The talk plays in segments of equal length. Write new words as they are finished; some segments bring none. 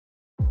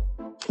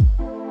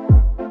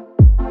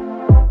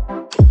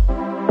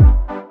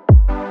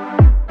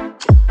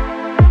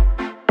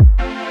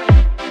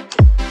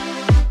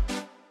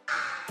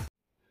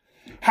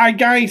Hi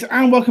guys,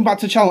 and welcome back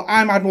to the channel.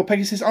 I'm Admiral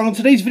Pegasus, and on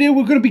today's video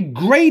we're going to be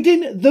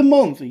grading the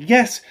month.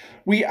 Yes,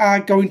 we are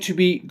going to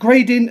be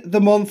grading the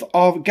month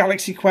of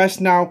Galaxy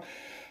Quest. Now,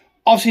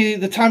 obviously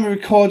the time of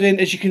recording,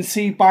 as you can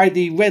see by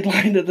the red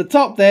line at the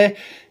top there,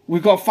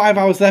 we've got 5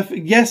 hours left.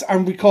 Yes,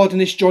 I'm recording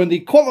this during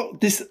the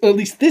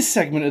this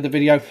segment of the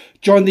video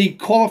during the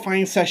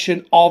qualifying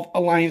session of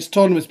Alliance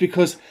tournaments,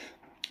 because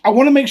I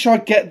want to make sure I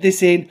get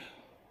this in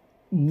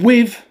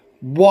with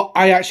what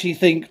I actually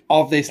think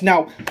of this.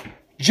 Now,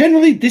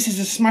 generally, this is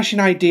a smashing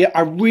idea.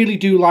 I really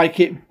do like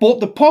it. But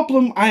the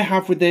problem I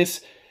have with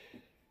this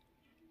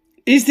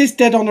is this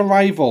dead on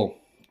arrival.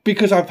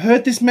 Because I've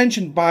heard this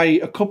mentioned by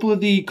a couple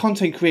of the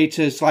content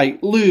creators like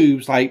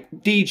Lubes, like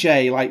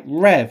DJ, like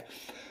Rev,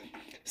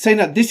 saying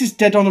that this is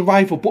dead on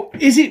arrival. But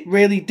is it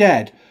really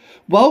dead?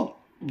 Well,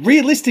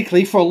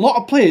 realistically, for a lot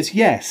of players,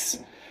 yes.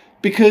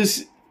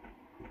 Because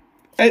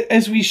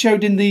as we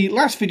showed in the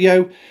last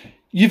video,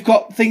 you've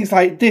got things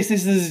like this.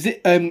 This is,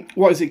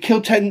 what is it?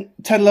 Kill 10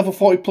 level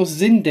 40 plus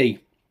Zindi.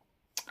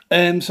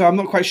 So I'm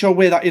not quite sure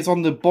where that is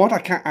on the board. I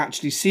can't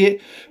actually see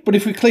it. But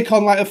if we click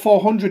on like a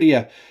 400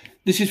 here,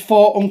 this is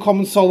 4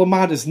 uncommon solar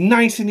matters.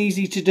 Nice and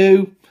easy to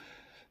do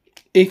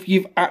if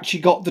you've actually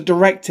got the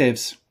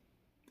directives.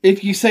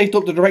 If you saved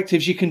up the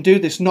directives, you can do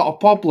this, not a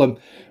problem.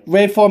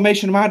 Rare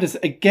formation matters,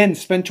 again,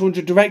 spend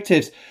 200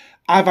 directives.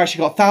 I've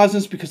actually got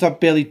thousands because I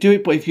barely do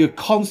it, but if you're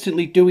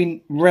constantly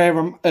doing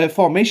rare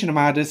formation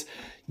armadas,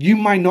 you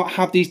might not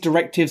have these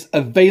directives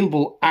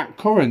available at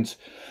current.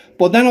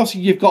 But then also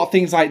you've got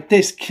things like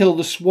this, kill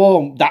the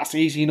swarm. That's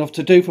easy enough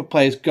to do for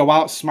players. Go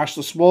out, smash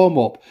the swarm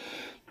up.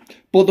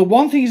 But the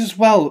one thing is as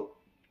well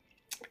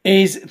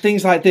is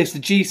things like this. The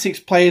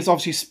G6 players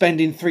obviously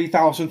spending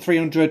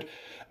 3,300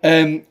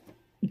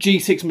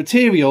 G6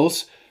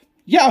 materials.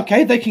 Yeah,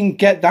 okay, they can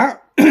get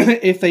that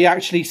if they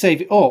actually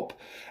save it up.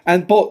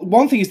 But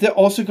one thing is they're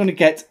also going to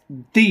get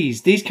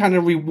these kind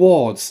of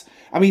rewards.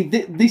 I mean,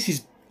 this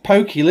is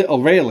pokey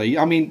little, really.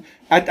 I mean,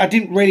 I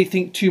didn't really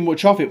think too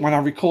much of it when I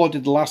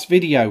recorded the last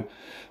video.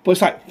 But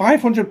it's like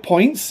 500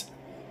 points.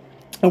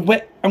 And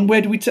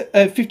where do we take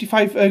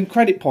 55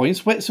 credit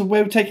points? So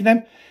where are we taking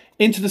them?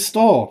 Into the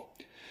store.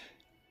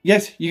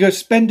 Yes, you go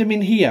spend them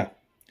in here.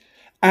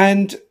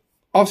 And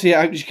obviously,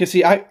 as you can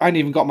see, I ain't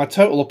even got my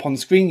total up on the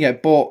screen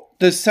yet. But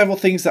there's several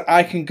things that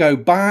I can go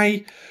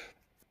buy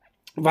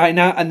right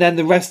now, and then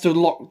the rest are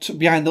locked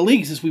behind the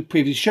leagues, as we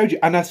previously showed you.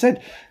 And I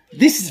said,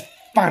 this is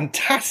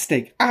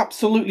fantastic,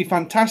 absolutely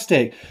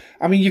fantastic.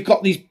 I mean, you've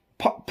got these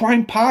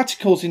prime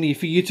particles in here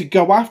for you to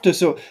go after,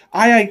 so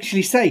I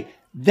actually say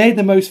they're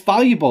the most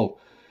valuable.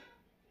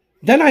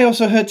 Then I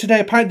also heard today,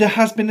 apparently there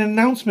has been an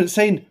announcement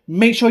saying,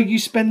 make sure you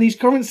spend these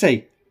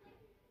currency.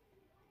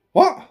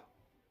 What?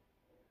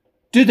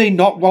 Do they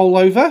not roll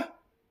over?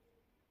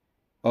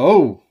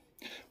 Oh.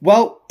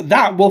 Well,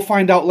 that we'll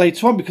find out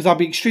later on, because I'll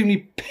be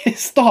extremely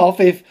pissed off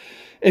if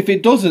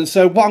it doesn't.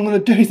 So what I'm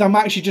going to do is I'm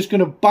actually just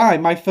going to buy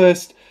my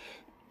first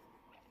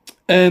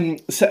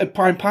set of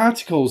prime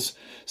particles.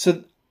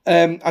 So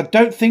I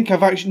don't think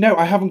I've actually... No,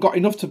 I haven't got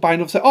enough to buy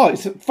enough. So, oh,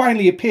 it's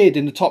finally appeared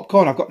in the top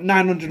corner. I've got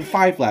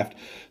 905 left.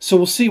 So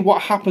we'll see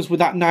what happens with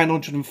that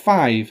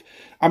 905.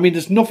 I mean,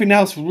 there's nothing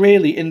else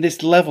really in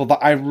this level that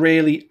I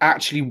really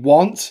actually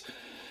want.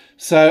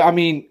 So, I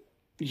mean...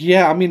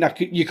 Yeah, I mean,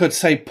 you could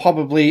say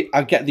probably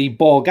I'd get the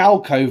Borg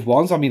Alcove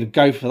ones. I mean, I'd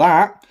go for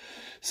that.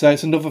 So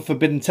it's another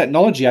forbidden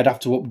technology I'd have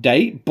to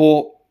update,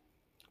 but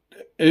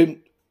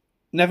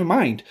never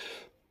mind.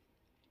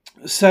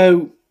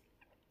 So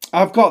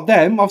I've got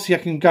them. Obviously, I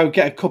can go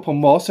get a couple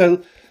more.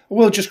 So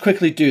we'll just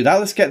quickly do that.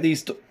 Let's get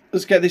this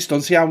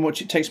done. See how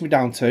much it takes me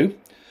down to.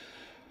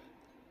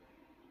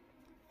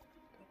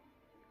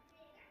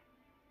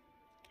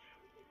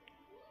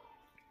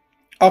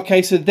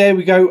 Okay, so there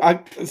we go.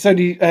 It's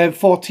only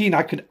 14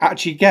 I could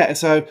actually get.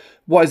 So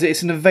what is it?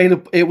 It's an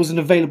available. It was an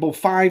available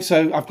 5,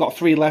 so I've got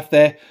 3 left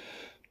there.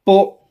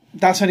 But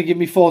that's only giving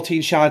me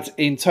 14 shards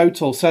in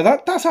total, so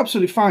that's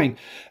absolutely fine.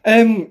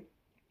 And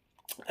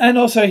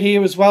also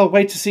here as well,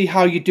 wait to see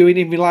how you're doing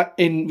in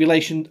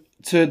relation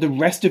to the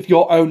rest of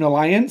your own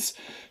alliance.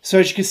 So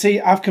as you can see,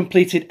 I've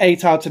completed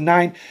 8 out of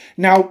 9.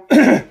 Now,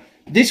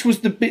 this was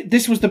the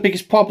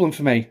biggest problem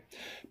for me,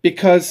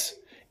 because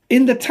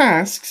in the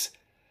tasks,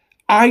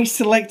 I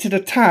selected a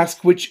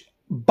task which,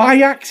 by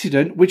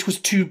accident, which was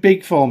too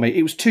big for me.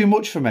 It was too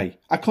much for me.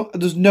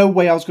 There's no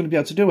way I was going to be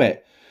able to do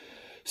it.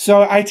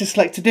 So I had to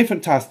select a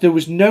different task. There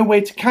was no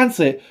way to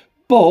cancel it,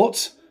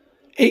 but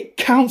it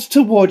counts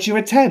towards your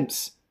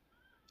attempts.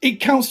 It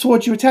counts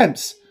towards your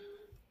attempts.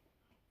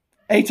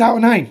 8 out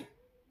of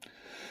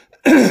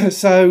 9.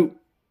 So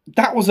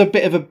that was a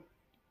bit of a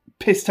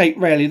piss take,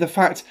 really. The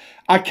fact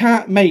I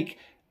can't make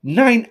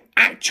 9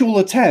 actual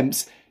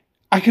attempts.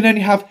 I can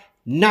only have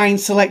 9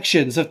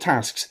 selections of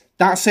tasks.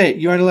 That's it.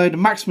 You're only allowed a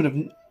maximum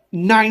of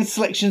 9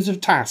 selections of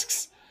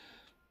tasks.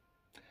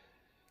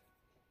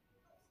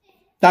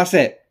 That's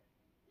it.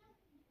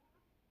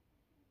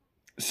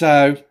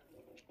 So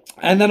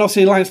And then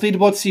obviously Alliance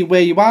Leaderboard to see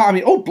where you are. I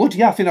mean, oh, bloody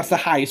yeah, I think that's the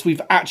highest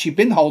we've actually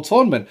been the whole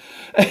tournament.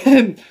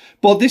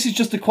 But this is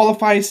just the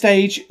qualifier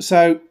stage.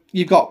 So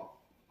you've got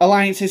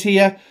alliances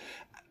here.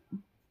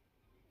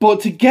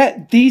 But to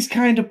get these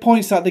kind of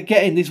points that they're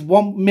getting, these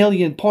 1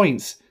 million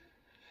points,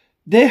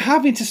 they're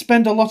having to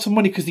spend a lot of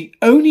money, because the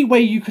only way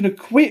you can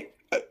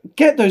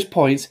get those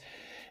points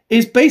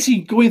is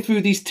basically going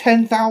through these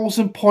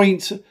 10,000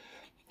 point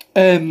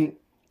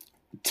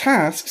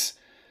tasks,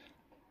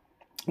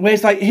 where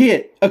it's like,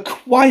 here,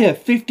 acquire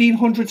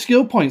 1,500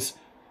 skill points.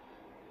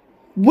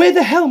 Where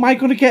the hell am I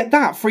going to get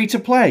that free to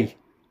play?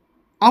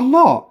 I'm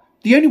not.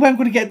 The only way I'm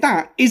going to get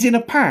that is in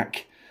a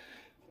pack.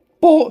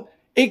 But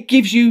it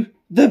gives you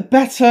the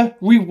better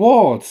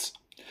rewards.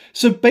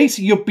 So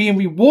basically, you're being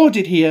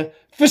rewarded here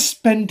for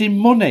spending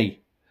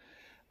money.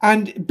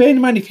 And bear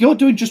in mind, if you're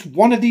doing just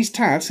one of these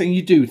tasks and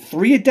you do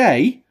 3 a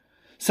day,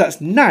 so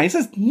that's nice.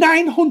 That's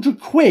 900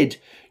 quid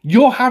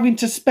you're having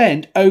to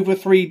spend over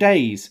 3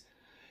 days.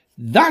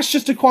 That's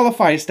just a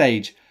qualifier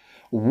stage.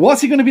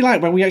 What's it going to be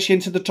like when we actually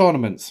enter the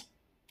tournaments?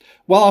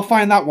 Well, I'll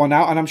find that one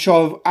out, and I'm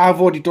sure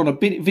I've already done a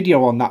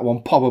video on that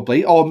one,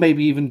 probably, or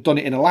maybe even done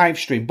it in a live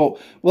stream, but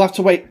we'll have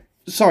to wait.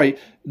 Sorry,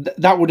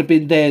 that would have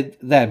been there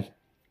then.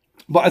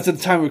 But as of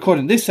the time of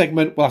recording this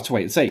segment, we'll have to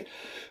wait and see.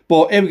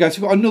 But here we go.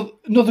 So we've got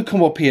another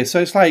come up here.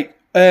 So it's like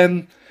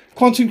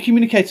quantum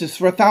communicators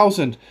for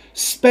 1,000.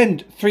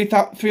 Spend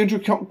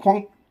 300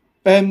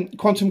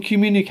 quantum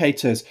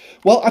communicators.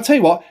 Well, I'll tell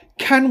you what.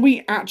 Can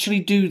we actually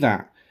do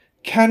that?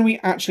 Can we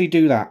actually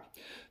do that?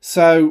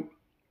 So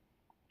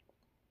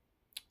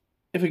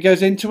if it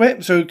goes into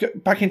it, so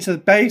back into the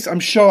base, I'm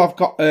sure I've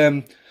got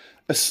a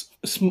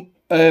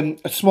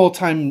small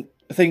time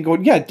thing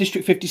going. Yeah,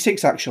 District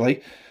 56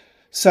 actually.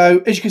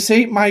 So as you can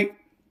see, my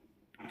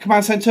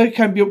command center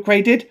can be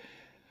upgraded.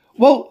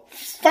 Well,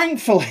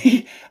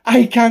 thankfully,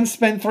 I can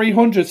spend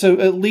 300, so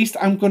at least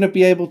I'm going to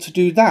be able to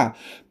do that.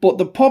 But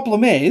the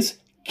problem is,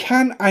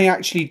 can I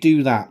actually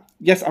do that?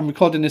 Yes, I'm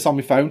recording this on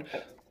my phone.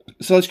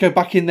 So let's go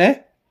back in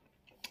there.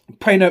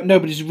 Pray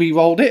nobody's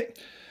re-rolled it.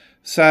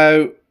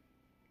 So,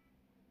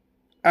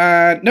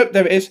 nope,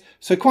 there it is.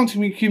 So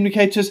quantum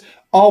communicators.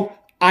 Oh,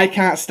 I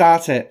can't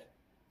start it.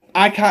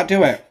 I can't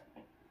do it.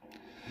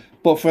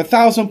 But for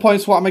 1,000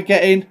 points, what am I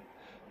getting?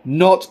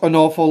 Not an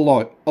awful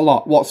lot, a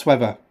lot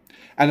whatsoever.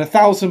 And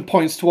 1,000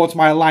 points towards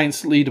my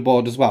Alliance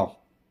leaderboard as well.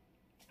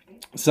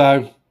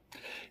 So,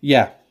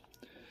 yeah.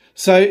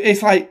 So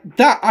it's like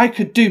that I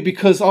could do,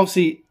 because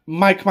obviously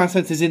my command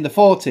center is in the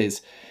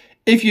 40s.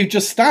 If you're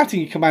just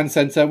starting your command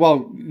center,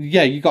 well,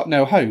 yeah, you got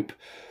no hope.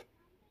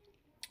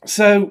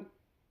 So,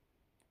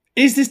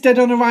 is this dead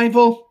on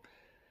arrival?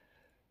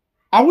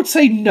 I would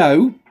say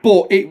no,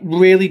 but it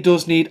really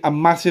does need a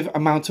massive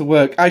amount of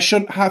work.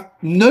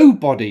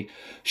 Nobody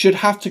should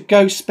have to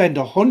go spend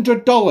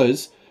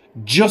 $100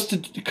 just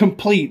to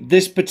complete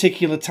this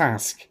particular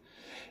task.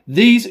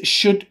 These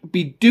should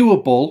be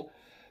doable,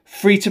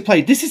 free to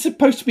play. This is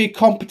supposed to be a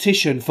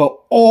competition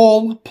for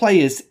all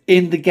players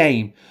in the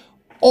game.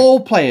 All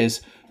players,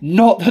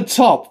 not the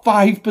top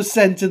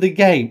 5% of the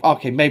game.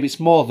 Okay, maybe it's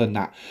more than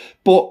that.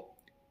 But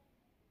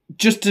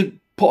just to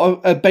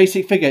put a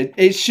basic figure,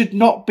 it should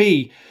not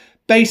be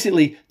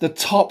basically the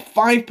top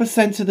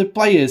 5% of the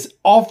players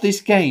of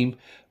this game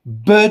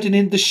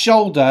burdening the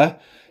shoulder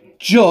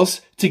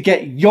just to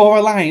get your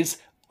alliance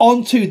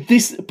onto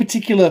this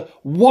particular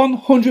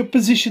 100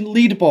 position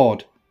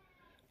leaderboard.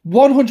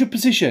 100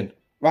 position,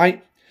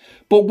 right?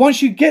 But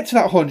once you get to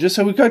that 100,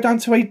 so we go down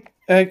to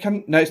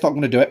no, it's not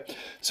going to do it.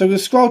 So we'll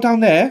scroll down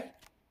there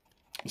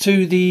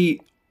to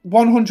the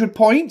 100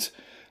 point.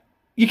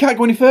 You can't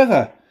go any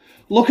further.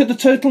 Look at the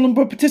total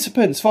number of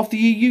participants off the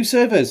EU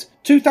servers.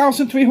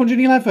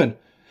 2,311.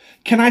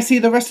 Can I see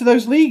the rest of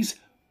those leagues?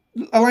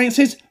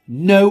 Alliances?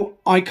 No,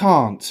 I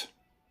can't.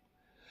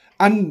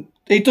 And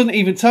it doesn't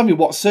even tell me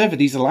what server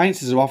these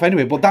alliances are off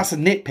anyway, but that's a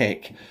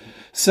nitpick.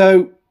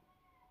 So,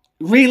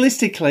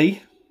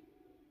 realistically,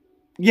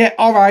 yeah,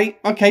 alright,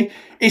 okay.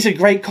 It's a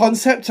great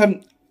concept.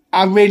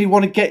 I really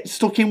want to get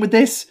stuck in with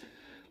this.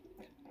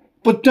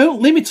 But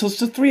don't limit us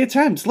to 3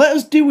 attempts. Let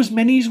us do as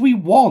many as we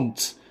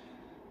want.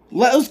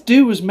 Let us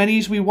do as many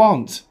as we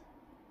want.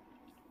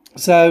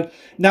 So,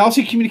 now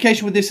obviously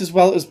communication with this as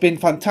well has been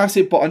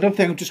fantastic, but another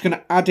thing I'm just going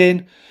to add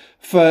in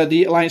for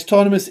the Alliance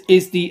tournaments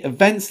is the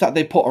events that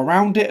they put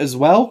around it as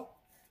well.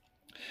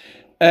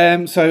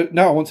 So,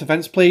 no, I want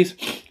events, please.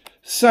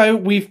 So,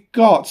 we've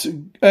got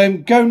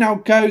Go Now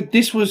Go.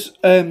 This was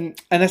an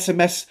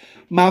SMS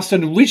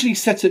milestone originally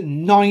set at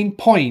 9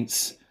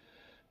 points.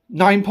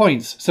 9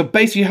 points. So,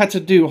 basically you had to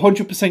do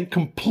 100%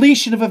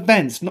 completion of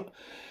events.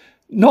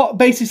 Not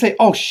basically say,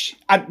 oh,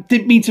 I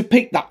didn't mean to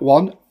pick that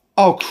one.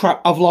 Oh,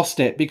 crap, I've lost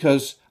it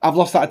because I've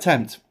lost that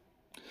attempt.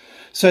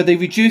 So they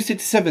reduced it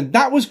to 7.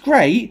 That was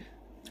great.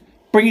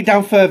 Bring it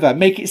down further.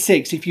 Make it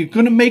 6. If you're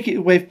going to make it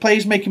where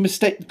players make a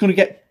mistake, going to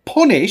get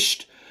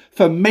punished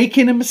for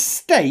making a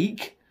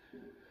mistake,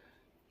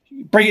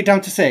 bring it down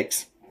to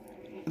 6.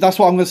 That's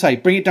what I'm going to say.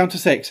 Bring it down to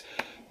 6.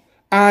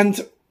 And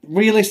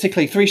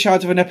realistically, 3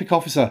 shards of an epic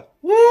officer.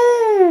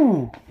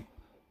 Woo!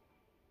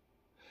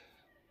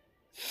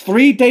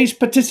 3 days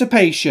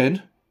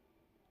participation,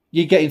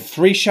 you're getting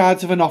 3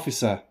 shards of an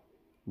officer.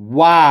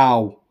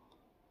 Wow.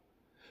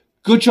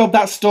 Good job,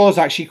 that store's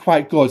actually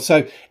quite good.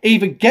 So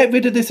either get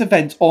rid of this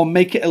event or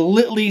make it a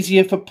little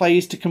easier for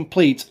players to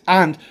complete,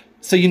 and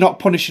so you're not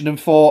punishing them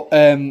for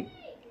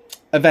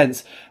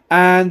events.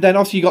 And then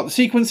also you got the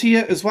sequence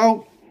here as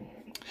well.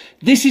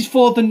 This is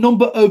for the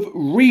number of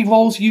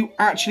rerolls you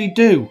actually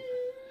do.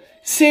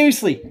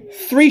 Seriously,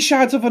 3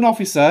 shards of an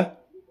officer.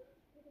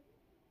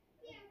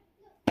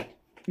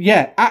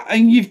 Yeah,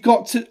 and you've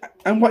got to,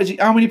 and what is it?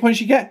 How many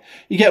points you get?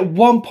 You get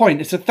 1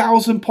 point. It's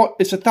 1,000 point.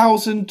 It's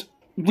 1,000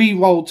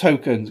 reroll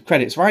tokens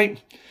credits, right?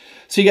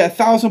 So you get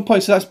 1,000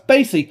 points. So that's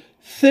basically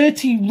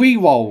 30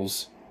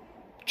 rerolls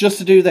just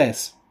to do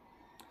this.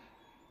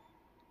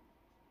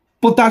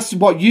 But that's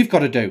what you've got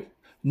to do,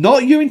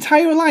 not your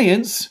entire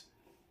alliance.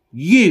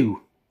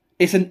 You.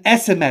 It's an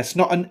SMS,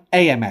 not an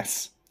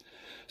AMS.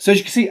 So as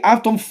you can see,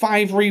 I've done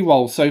 5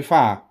 rerolls so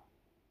far.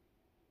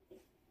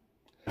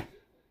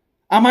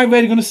 Am I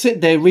really going to sit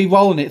there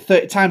re-rolling it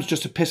 30 times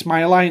just to piss my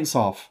alliance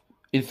off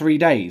in 3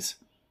 days?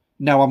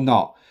 No, I'm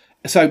not.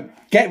 So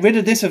get rid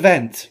of this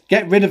event.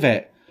 Get rid of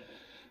it.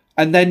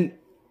 And then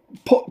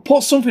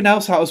put something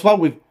else out as well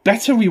with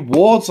better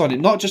rewards on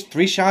it. Not just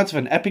 3 shards of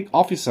an epic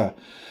officer.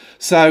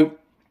 So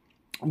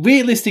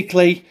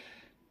realistically,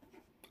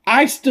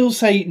 I still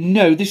say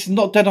no, this is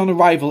not Dead on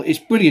Arrival. It's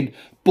brilliant.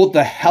 But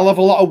the hell of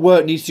a lot of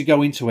work needs to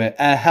go into it.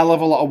 A hell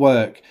of a lot of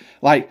work.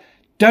 Like,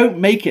 don't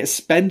make it a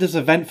spenders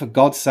event, for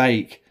God's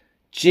sake.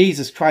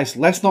 Jesus Christ,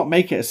 let's not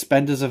make it a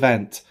spenders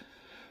event.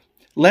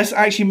 Let's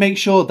actually make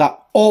sure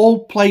that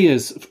all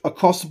players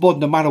across the board,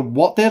 no matter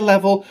what their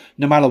level,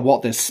 no matter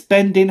what their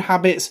spending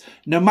habits,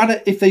 no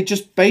matter if they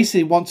just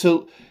basically want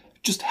to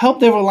just help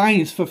their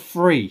alliance for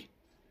free,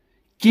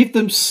 give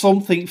them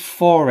something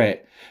for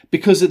it.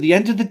 Because at the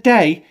end of the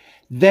day,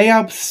 they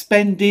are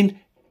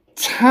spending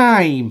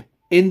time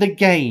in the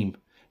game.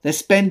 They're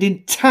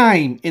spending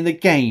time in the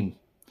game.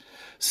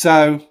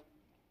 So,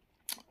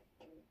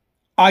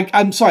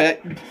 I'm sorry,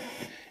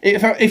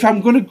 if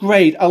I'm going to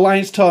grade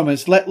Alliance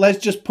Tournaments, let's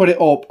just put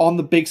it up on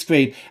the big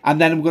screen,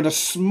 and then I'm going to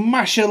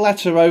smash a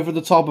letter over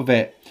the top of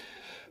it.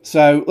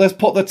 So, let's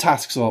put the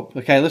tasks up.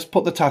 Okay, let's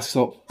put the tasks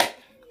up.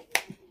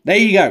 There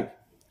you go.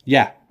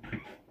 Yeah.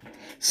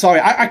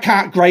 Sorry, I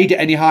can't grade it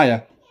any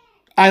higher.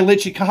 I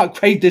literally can't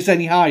grade this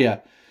any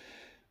higher.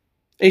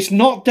 It's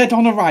not Dead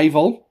on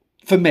Arrival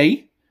for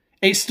me.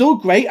 It's still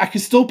great. I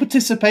can still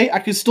participate. I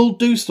can still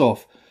do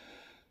stuff.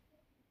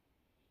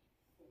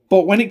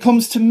 But when it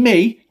comes to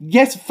me,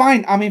 yes,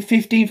 fine, I'm in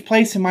 15th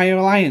place in my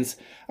alliance.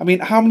 I mean,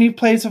 how many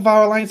players of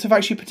our alliance have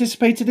actually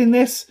participated in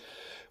this?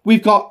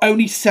 We've got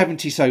only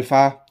 70 so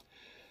far.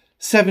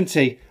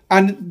 70.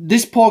 And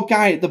this poor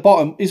guy at the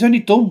bottom has only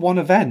done 1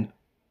 event.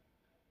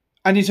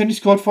 And he's only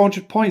scored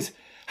 400 points.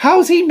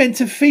 How's he meant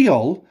to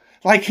feel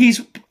like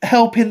he's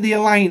helping the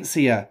alliance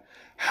here?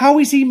 How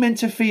is he meant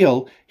to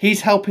feel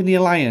he's helping the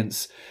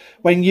alliance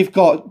when you've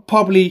got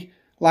probably,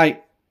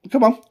 like,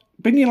 come on,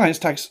 bring the alliance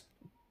tax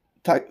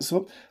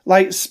up,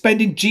 like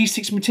spending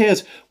G6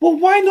 materials. Well,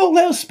 why not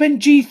let us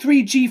spend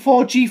G3, G4,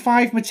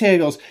 G5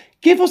 materials?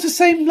 Give us the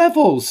same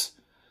levels.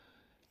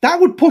 That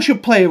would push a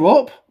player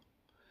up.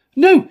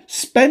 No,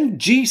 spend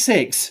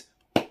G6.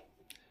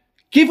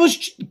 Give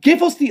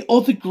us the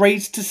other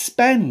grades to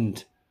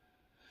spend.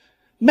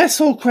 Mess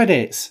hall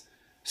credits.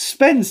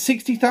 Spend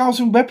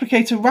 60,000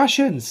 replicator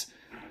rations.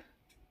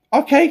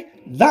 Okay,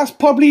 that's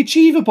probably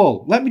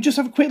achievable. Let me just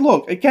have a quick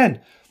look. Again,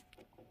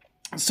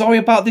 sorry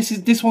about this.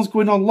 This one's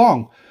going on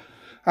long.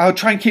 I'll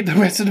try and keep the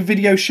rest of the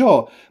video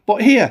short.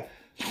 But here,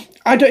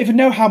 I don't even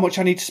know how much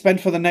I need to spend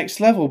for the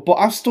next level, but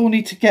I still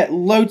need to get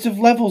loads of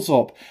levels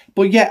up.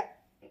 But yet,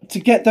 to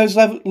get those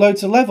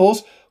loads of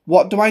levels,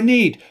 what do I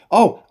need?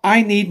 Oh,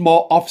 I need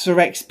more officer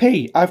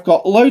XP. I've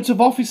got loads of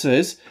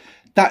officers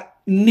that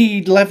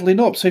need leveling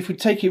up. So if we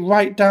take it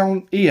right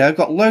down here, I've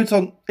got loads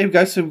on. Here we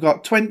go. So we've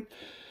got 20.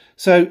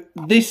 So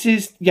this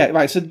is, yeah,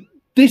 right. So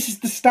this is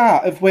the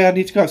start of where I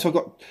need to go. So I've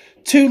got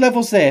 2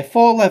 levels there,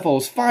 4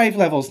 levels, 5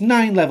 levels,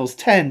 9 levels,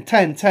 10,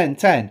 10, 10,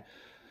 10.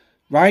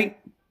 Right?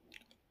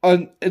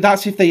 And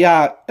that's if they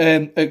are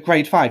at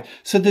grade 5.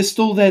 So there's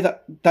still there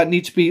that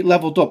need to be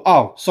leveled up.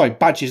 Oh, sorry,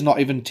 badge is not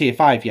even tier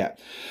 5 yet.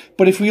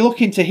 But if we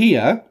look into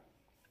here,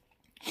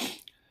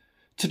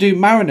 to do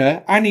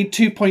Mariner, I need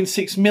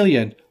 2.6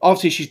 million.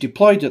 Obviously, she's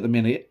deployed at the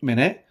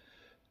minute.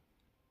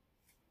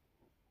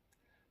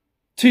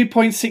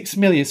 2.6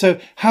 million. So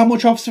how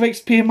much officer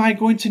XP am I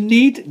going to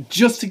need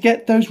just to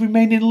get those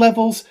remaining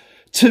levels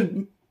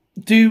to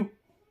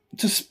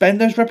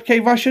spend those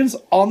replicate rations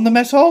on the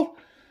mess hall?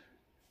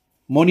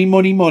 Money,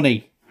 money,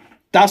 money.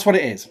 That's what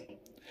it is.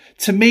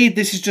 To me,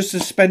 this is just a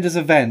spender's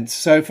event.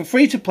 So for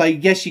free to play,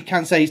 yes, you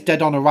can say it's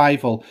Dead on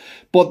Arrival,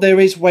 but there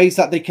is ways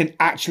that they can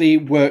actually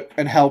work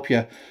and help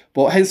you.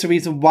 But hence the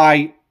reason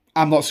why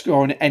I'm not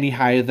scoring any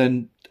higher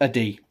than a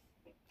D.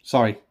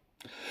 Sorry.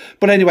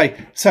 But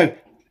anyway, so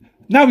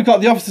now we've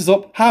got the officers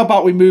up. How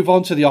about we move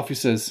on to the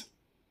officers?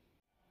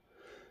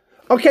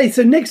 Okay,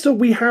 so next up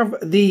we have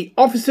the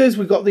officers.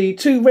 We've got the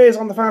 2 rares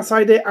on the far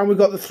side here, and we've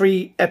got the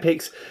 3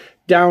 epics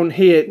down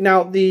here.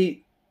 Now, the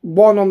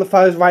one on the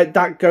far right,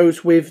 that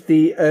goes with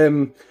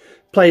the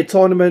player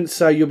tournament,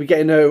 so you'll be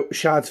getting no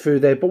shards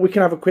through there. But we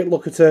can have a quick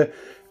look at her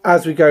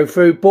as we go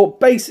through. But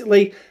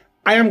basically,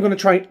 I am going to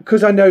try,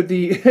 because I know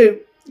the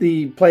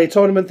the player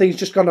tournament thing's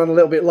just gone on a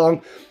little bit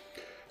long.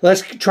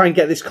 Let's try and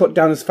get this cut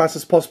down as fast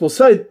as possible.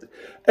 So,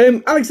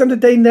 Alexander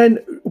Dane then,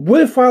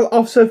 worthwhile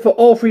officer for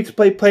all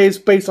free-to-play players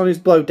based on his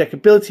below deck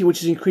ability,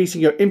 which is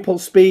increasing your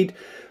impulse speed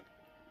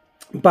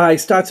by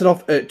starting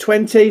off at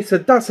 20. So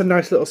that's a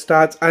nice little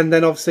start. And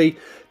then obviously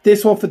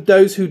this one for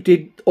those who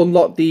did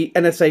unlock the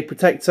NSA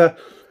Protector.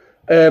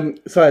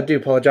 So I do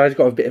apologise,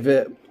 got a bit of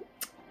a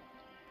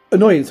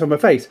annoyance on my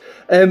face.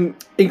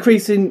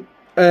 Increasing,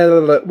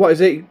 what is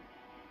it?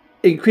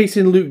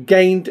 Increasing loot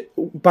gained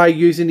by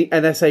using the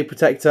NSA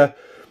Protector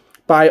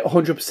by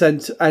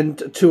 100%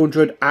 and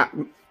 200 at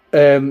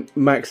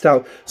maxed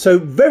out. So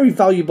very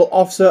valuable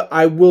officer.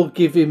 I will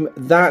give him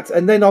that.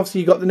 And then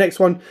obviously you got the next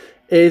one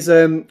is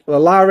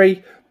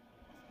Lalari.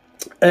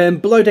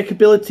 Below deck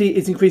ability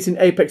is increasing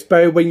apex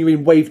barrier when you're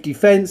in wave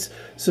defense.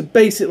 So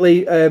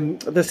basically,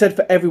 they said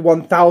for every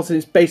 1,000,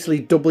 it's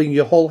basically doubling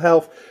your hull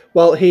health.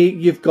 Well, here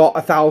you've got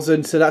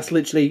 1,000, so that's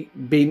literally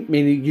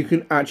meaning you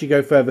can actually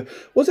go further.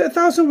 Was it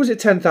 1,000? Was it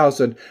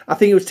 10,000? I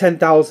think it was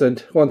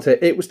 10,000, wasn't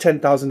it? It was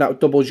 10,000.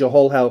 That doubles your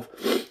hull health.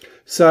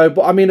 So,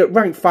 but I mean, at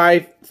rank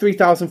 5,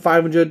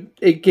 3,500,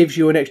 it gives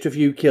you an extra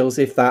few kills,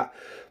 if that,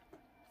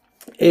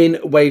 in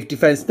wave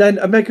defense. Then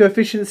Omega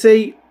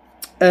efficiency,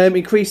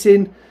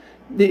 increasing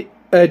the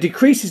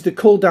decreases the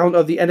cooldown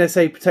of the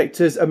NSA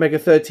Protector's Omega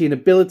 13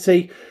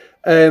 ability,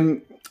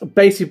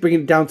 basically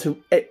bringing it down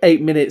to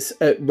 8 minutes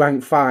at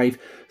rank 5.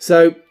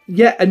 So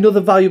yeah,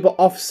 another valuable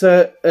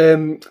officer.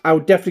 I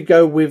would definitely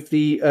go with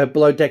the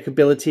below deck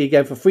ability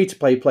again for free to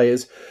play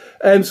players.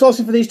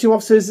 Sourcing for these 2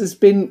 officers has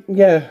been,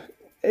 yeah,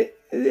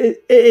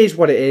 it is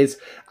what it is.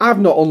 I've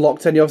not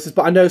unlocked any officers,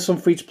 but I know some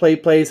free to play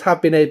players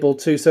have been able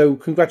to, so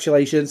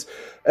congratulations.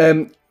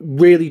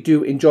 Really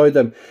do enjoy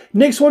them.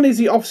 Next one is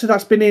the officer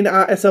that's been in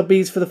our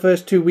SLBs for the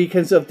first 2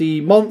 weekends of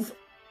the month.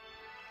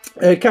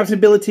 Captain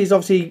ability is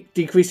obviously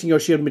decreasing your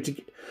shield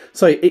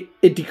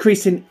it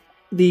decreasing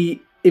the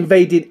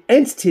invaded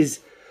entities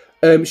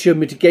shield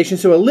mitigation,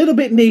 so a little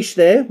bit niche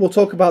there. We'll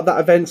talk about that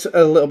event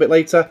a little bit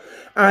later.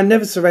 And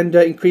Never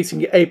Surrender, increasing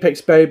your apex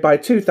barrier by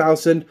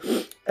 2,000,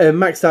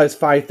 maxed out is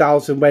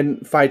 5,000 when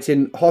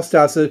fighting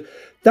hostiles. So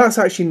that's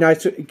actually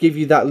nice to give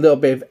you that little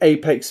bit of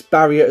apex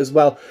barrier as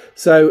well.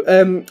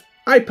 So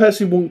I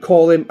personally wouldn't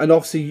call him an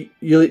officer you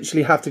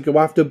literally have to go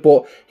after,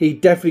 but he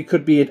definitely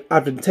could be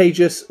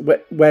advantageous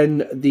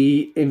when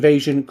the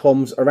invasion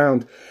comes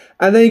around.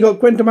 And then you got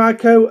Gwen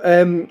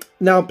DeMarco.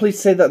 Now I'm pleased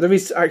to say that there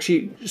is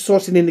actually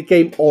sourcing in the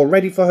game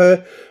already for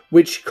her,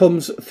 which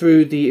comes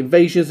through the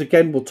invasions.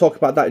 Again, we'll talk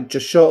about that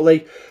just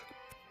shortly.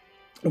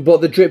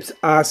 But the drips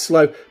are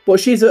slow. But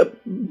she's a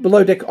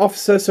below deck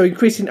officer, so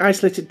increasing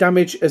isolated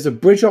damage as a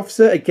bridge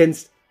officer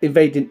against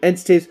invading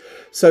entities.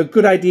 So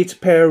good idea to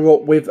pair her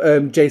up with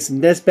Jason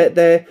Nesbitt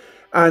there.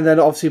 And then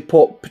obviously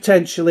put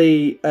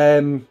potentially,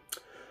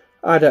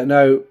 I don't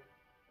know,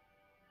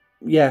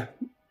 yeah,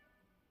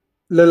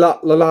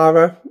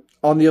 Lalara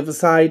on the other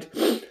side.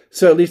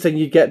 So at least then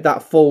you get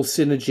that full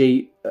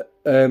synergy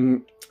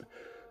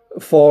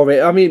for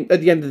it. I mean,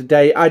 at the end of the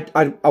day,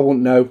 I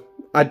wouldn't know.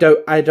 I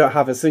don't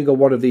have a single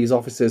one of these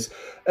officers.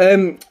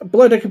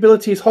 Below deck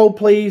ability is Hold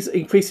Please,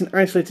 increasing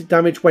isolated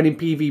damage when in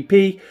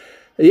PvP.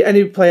 The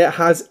enemy player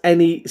has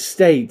any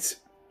state.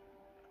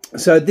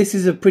 So this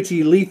is a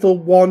pretty lethal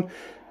one.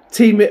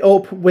 Team it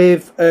up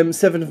with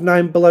 7 of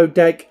 9 below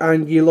deck,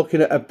 and you're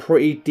looking at a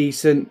pretty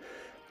decent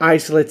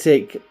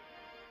isolatic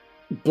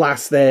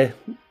blast there.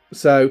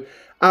 So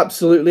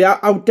absolutely,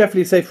 I would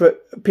definitely say for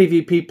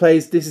PvP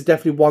players, this is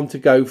definitely one to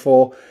go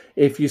for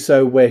if you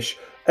so wish.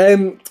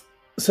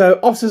 So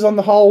officers on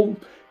the whole,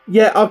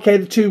 yeah, okay,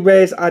 the 2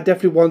 rares are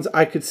definitely ones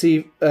I could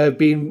see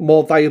being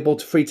more valuable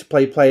to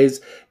free-to-play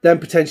players than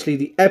potentially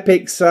the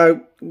epics.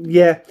 So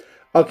yeah,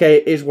 okay,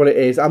 it is what it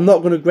is. I'm not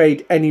going to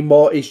grade any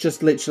more. It's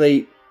just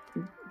literally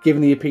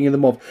giving the opinion of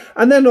the month.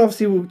 And then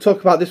obviously we'll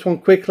talk about this one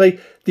quickly.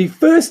 The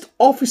first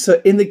officer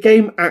in the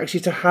game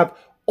actually to have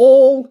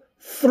all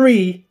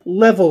 3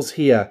 levels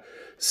here.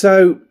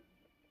 So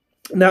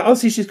now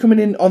obviously she's coming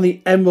in on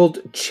the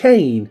Emerald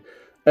Chain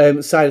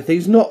side of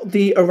things, not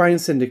the Orion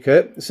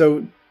Syndicate,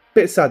 so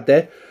bit sad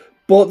there.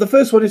 But the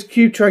first one is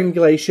Cube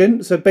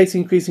Triangulation, so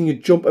basically increasing your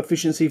jump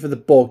efficiency for the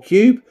Borg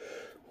Cube.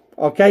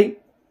 Okay,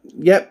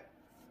 yep,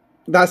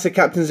 that's the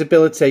captain's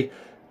ability.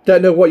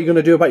 Don't know what you're going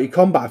to do about your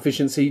combat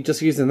efficiency,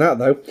 just using that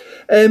though.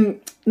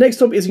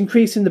 Next up is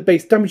increasing the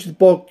base damage of the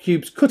Borg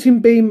Cube's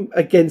cutting beam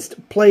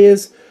against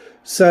players,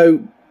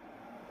 so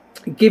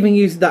giving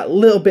you that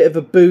little bit of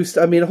a boost.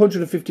 I mean,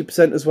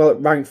 150% as well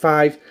at rank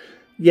 5.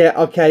 Yeah,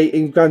 okay,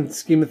 in grand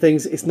scheme of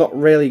things, it's not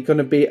really going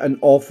to be an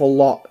awful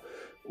lot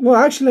Well,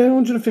 actually,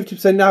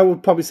 150% now, I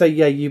would probably say,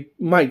 yeah, you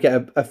might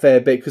get a fair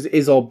bit because it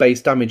is all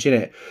base damage in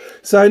it.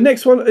 So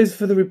next one is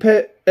for the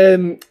repair.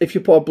 If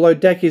you put a below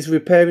deck, is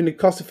repairing the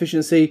cost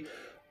efficiency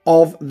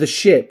of the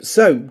ship.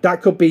 So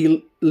that could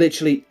be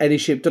literally any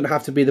ship. Doesn't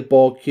have to be the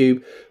Borg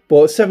cube,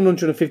 but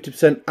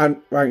 750%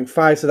 and rank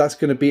 5. So that's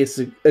going to be a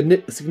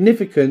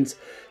significant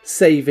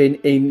saving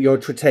in your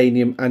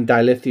titanium and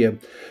dilithium.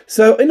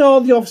 So in all,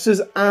 the officers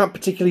aren't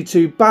particularly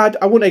too bad.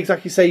 I wouldn't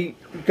exactly say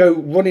go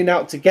running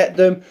out to get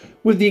them,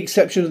 with the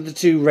exception of the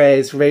 2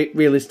 rares.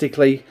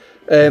 Realistically,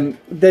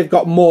 they've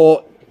got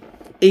more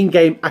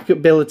in-game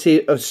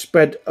ability of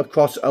spread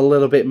across a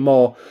little bit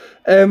more.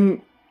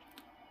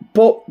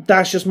 But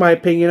that's just my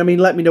opinion. I mean,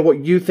 let me know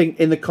what you think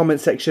in the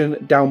comment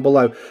section down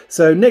below.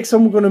 So next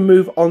on, we're going to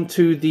move on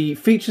to the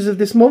features of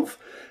this month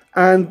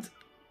and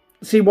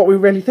see what we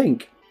really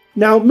think.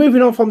 Now,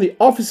 moving on from the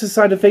officer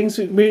side of things,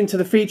 moving to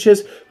the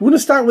features, we're going to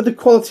start with the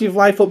quality of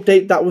life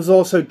update that was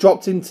also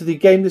dropped into the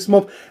game this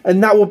month,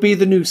 and that will be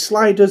the new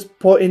sliders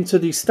put into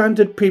the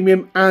standard,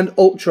 premium and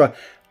ultra.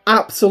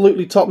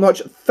 Absolutely top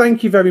notch.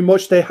 Thank you very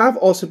much. They have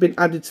also been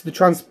added to the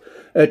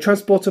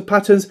transporter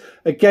patterns.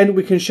 Again,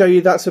 we can show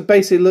you that. So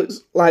basically it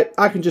looks like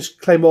I can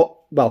just claim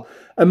up, well,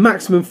 a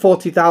maximum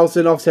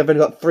 40,000. Obviously I've only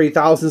got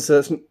 3,000,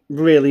 so that's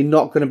really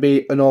not going to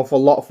be an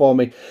awful lot for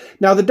me.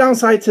 Now the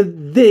downside to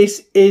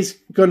this is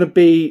going to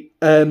be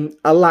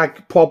a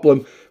lag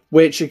problem,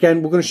 which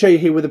again we're going to show you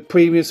here with the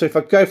premium. So if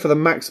I go for the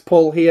max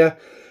pull here,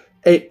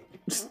 it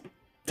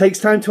takes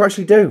time to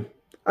actually do.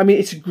 I mean,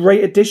 it's a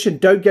great addition,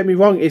 don't get me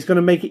wrong. It's going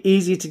to make it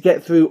easier to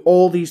get through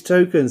all these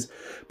tokens.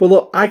 But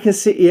look, I can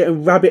sit here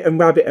and rabbit and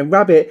rabbit and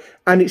rabbit,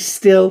 and it's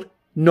still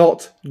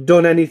not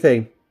done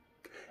anything.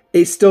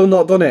 It's still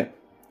not done it.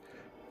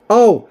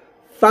 Oh,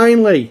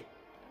 finally.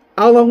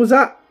 How long was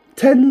that?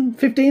 10,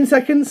 15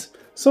 seconds?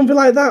 Something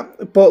like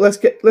that. But let's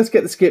get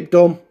the skip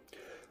done.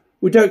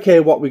 We don't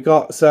care what we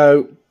got,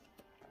 so...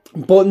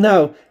 But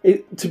no,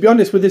 to be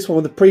honest with this one,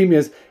 with the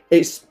premiums,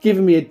 it's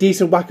given me a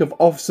decent whack of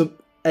officer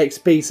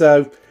XP,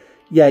 so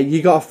yeah, you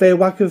got a fair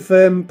whack of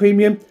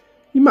premium,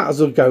 you might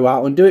as well go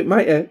out and do it,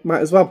 might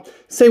as well.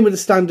 Same with the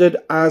standard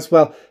as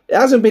well. It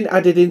hasn't been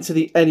added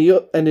into any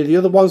of the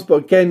other ones,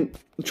 but again,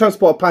 the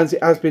transport plans,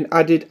 it has been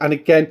added, and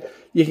again,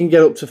 you can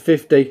get up to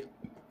 50.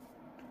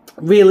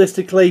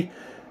 Realistically,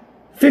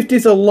 50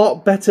 is a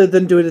lot better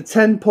than doing a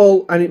 10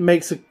 pull, and it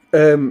makes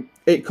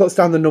it cuts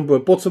down the number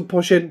of button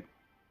pushing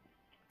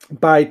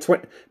by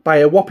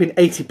a whopping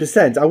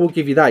 80%. I will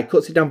give you that. It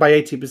cuts it down by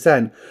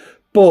 80%,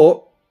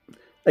 but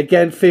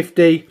again,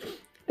 50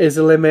 is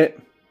a limit.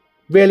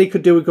 Really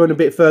could do with going a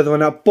bit further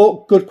on that,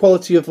 but good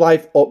quality of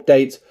life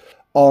update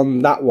on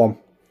that one.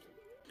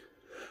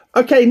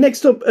 Okay,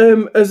 next up,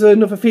 as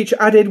another feature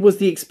added, was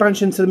the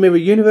expansion to the Mirror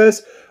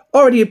Universe.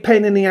 Already a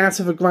pain in the ass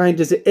of a grind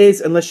as it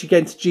is, unless you get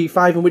into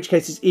G5, in which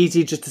case it's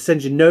easy just to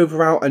send your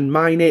Nova out and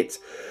mine it.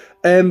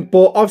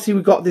 But obviously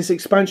we've got this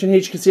expansion here.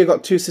 As you can see, I've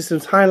got 2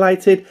 systems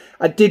highlighted.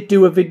 I did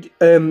do a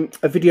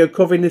video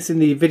covering this in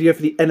the video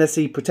for the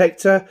NSE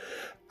Protector.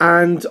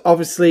 And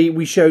obviously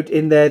we showed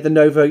in there the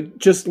Nova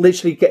just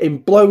literally getting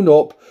blown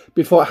up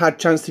before it had a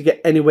chance to get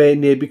anywhere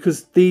near,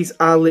 because these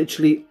are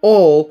literally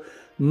all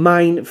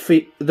mine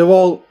feet. They're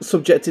all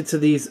subjected to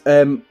these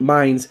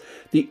mines.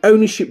 The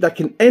only ship that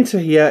can enter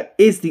here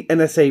is the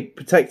NSA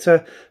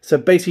Protector. So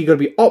basically you've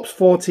got to be Ops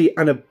 40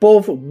 and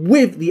above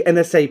with the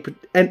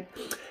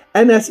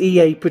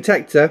NSEA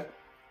Protector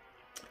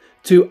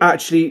to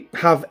actually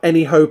have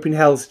any hope in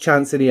hell's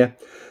chance in here.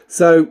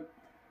 So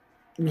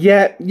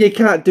yeah, you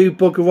can't do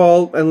bugger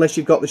all unless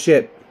you've got the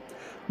ship,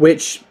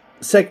 which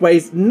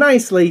segues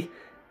nicely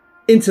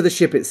into the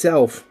ship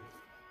itself.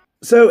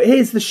 So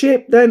here's the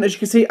ship then. As you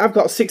can see, I've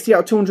got 60 out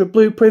of 200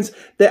 blueprints.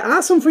 There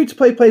are some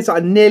free-to-play players that I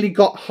nearly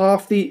got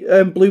half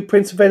the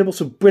blueprints available,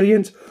 so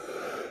brilliant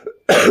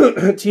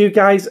to you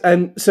guys.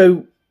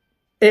 So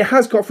it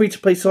has got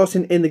free-to-play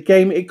sourcing in the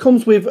game. It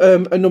comes with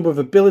a number of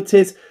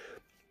abilities,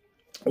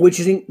 which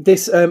is in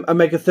this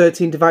Omega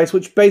 13 device,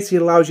 which basically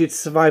allows you to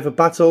survive a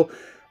battle.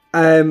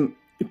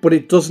 But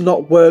it does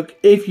not work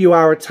if you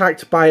are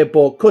attacked by a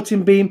Borg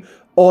cutting beam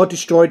or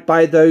destroyed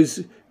by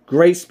those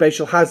great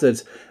spatial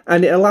hazards.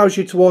 And it allows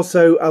you to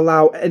also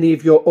allow any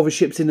of your other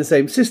ships in the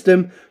same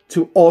system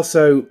to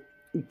also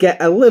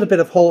get a little bit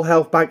of whole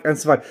health back and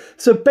survive.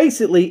 So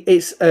basically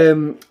it's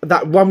that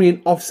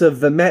Romulan Officer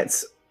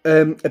Vermet's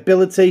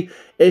ability.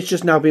 It's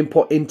just now been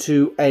put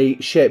into a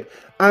ship.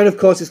 And of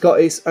course it's got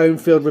its own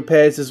field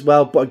repairs as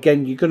well, but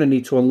again you're going to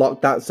need to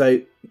unlock that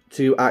so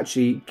to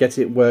actually get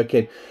it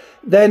working.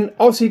 Then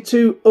obviously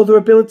 2 other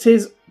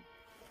abilities.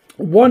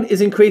 One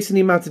is increasing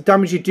the amount of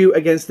damage you do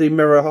against the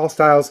mirror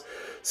hostiles,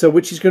 so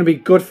which is going to be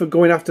good for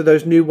going after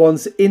those new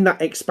ones in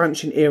that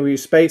expansion area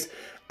space.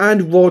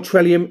 And raw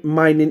Trellium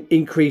mining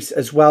increase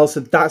as well,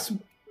 so that's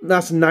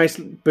a nice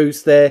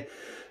boost there.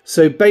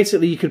 So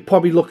basically you could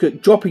probably look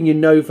at dropping your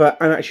Nova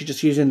and actually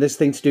just using this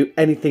thing to do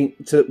anything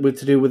to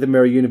do with the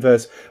Mirror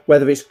Universe,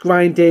 whether it's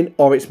grinding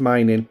or it's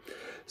mining.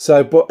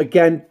 So, but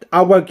again,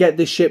 I won't get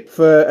this ship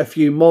for a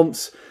few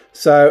months.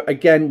 So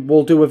again,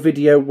 we'll do a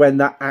video when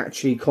that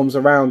actually comes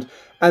around.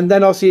 And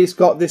then obviously it's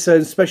got this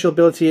special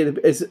ability.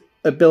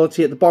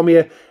 Ability at the bomb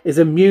here is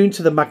immune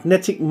to the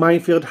magnetic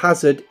minefield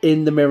hazard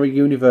in the mirror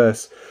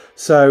universe.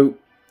 So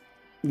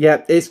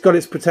yeah, it's got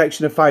its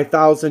protection of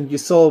 5,000. You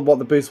saw what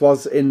the boost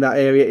was in that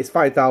area. It's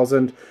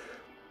 5,000.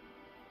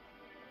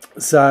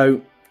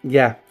 So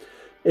yeah,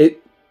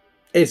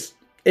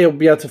 it'll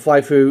be able to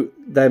fly through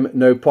them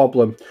no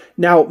problem.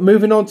 Now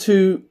moving on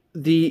to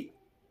the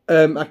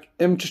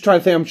I'm just trying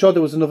to think. I'm sure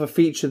there was another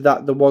feature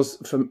that there was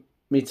for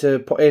me to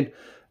put in.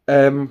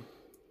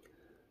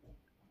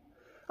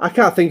 I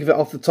can't think of it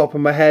off the top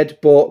of my head,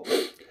 but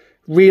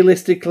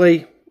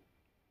realistically,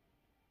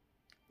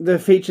 the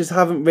features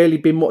haven't really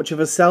been much of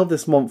a sell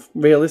this month,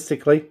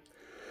 realistically.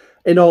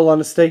 In all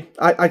honesty,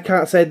 I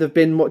can't say they've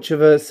been much of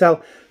a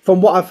sell.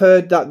 From what I've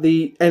heard, that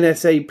the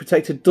NSA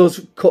Protector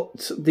does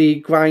cut the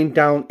grind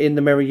down in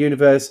the mirror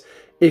universe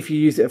if you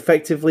use it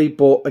effectively,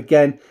 but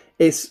again,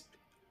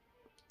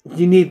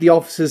 you need the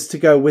officers to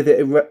go with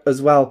it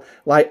as well,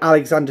 like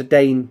Alexander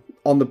Dane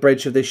on the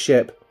bridge of this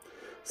ship.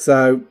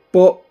 So,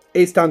 but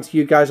it's down to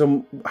you guys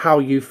on how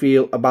you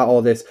feel about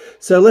all this.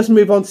 So let's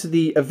move on to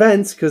the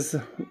events, because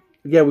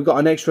yeah, we've got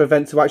an extra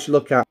event to actually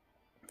look at.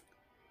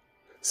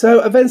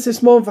 So events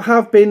this month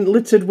have been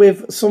littered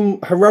with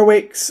some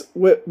heroics,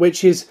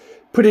 which is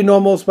pretty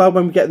normal as well.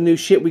 When we get the new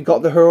ship, we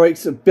got the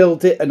heroics to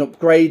build it and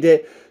upgrade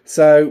it.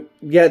 So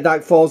yeah,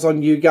 that falls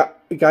on you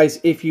guys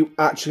if you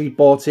actually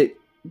bought it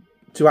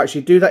to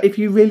actually do that, if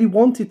you really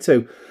wanted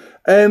to.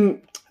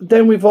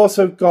 Then we've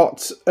also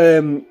got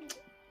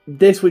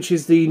this, which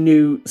is the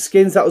new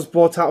skins that was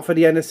brought out for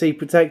the NSA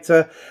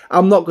Protector.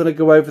 I'm not going to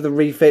go over the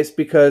refits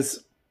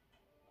because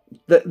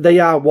they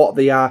are what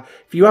they are.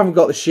 If you haven't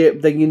got the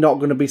ship, then you're not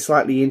going to be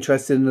slightly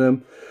interested in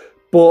them.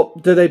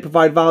 But do they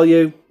provide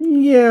value?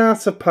 Yeah, I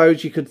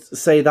suppose you could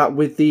say that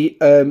with the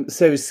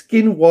Series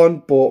Skin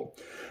 1. But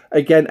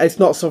again, it's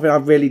not something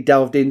I've really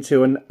delved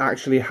into and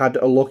actually had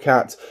a look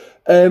at.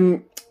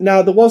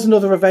 Now, there was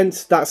another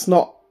event that's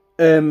not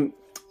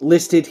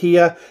listed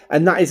here,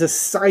 and that is a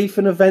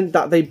Siphon event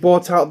that they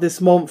brought out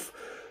this month,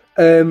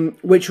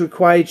 which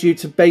required you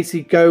to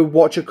basically go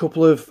watch a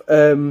couple of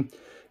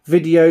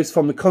videos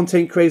from the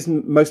content creators,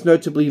 most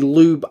notably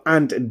Lube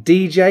and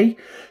DJ.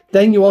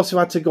 Then you also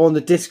had to go on the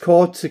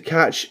Discord to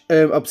catch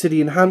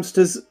Obsidian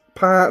Hamster's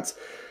part.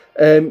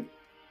 Yeah,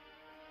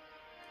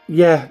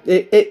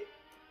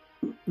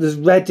 there's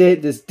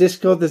Reddit, there's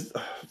Discord, there's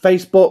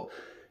Facebook.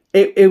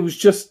 It was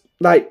just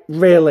like,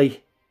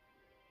 really,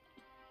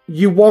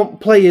 you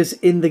want players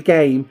in the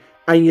game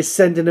and you're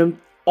sending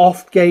them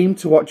off game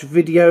to watch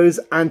videos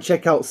and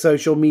check out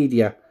social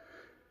media.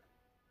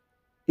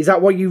 Is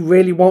that what you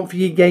really want for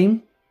your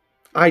game?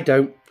 I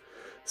don't.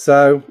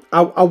 So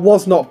I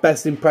was not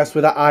best impressed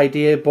with that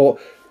idea,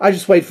 but I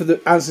just waited for the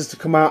answers to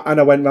come out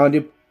and I went around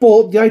it.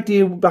 But the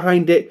idea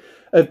behind it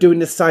of doing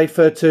the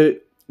cipher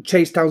to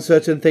chase down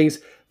certain things,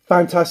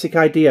 fantastic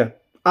idea.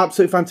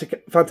 Absolutely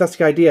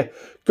fantastic idea.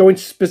 Going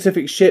to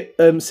specific ship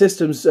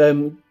systems,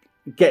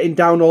 getting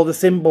down all the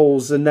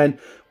symbols and then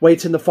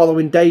waiting the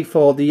following day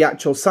for the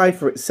actual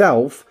cipher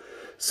itself,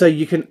 so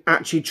you can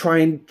actually try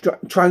and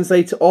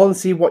translate it all and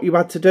see what you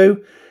had to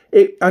do.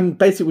 And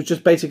basically was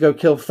just basically go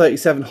kill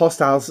 37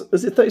 hostiles.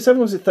 Was it 37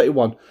 or was it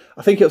 31?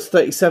 I think it was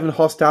 37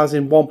 hostiles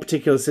in one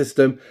particular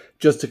system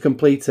just to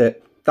complete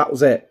it. That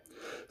was it.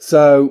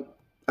 So,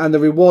 and the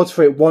rewards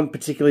for it weren't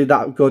particularly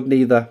that good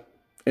neither,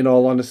 in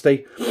all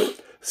honesty.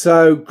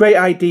 So, great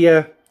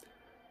idea,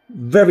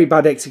 very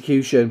bad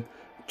execution.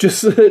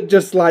 Just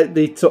like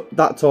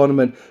that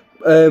tournament.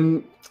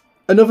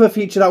 Another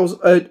feature that was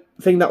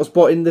thing that was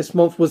brought in this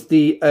month was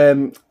the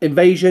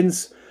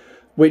invasions,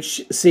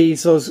 which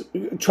sees us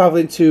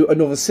traveling to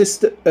another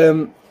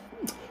system.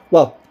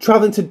 Well,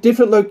 traveling to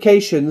different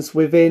locations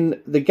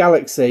within the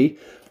galaxy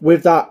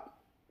with that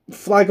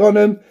flag on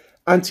them,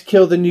 and to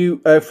kill the new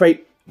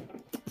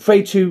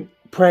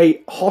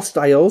free-to-play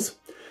hostiles.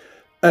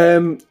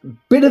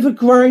 Bit of a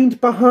grind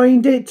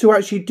behind it to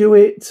actually do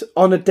it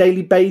on a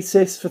daily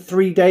basis for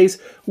 3 days.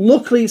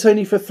 Luckily, it's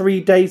only for 3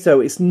 days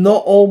though. It's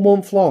not all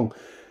month long,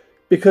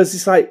 because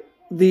it's like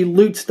the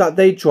loot that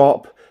they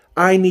drop,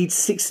 I need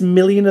 6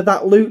 million of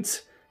that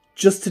loot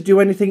just to do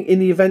anything in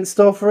the event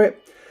store for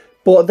it.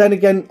 But then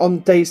again, on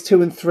days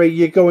 2 and 3,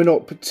 you're going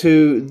up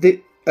to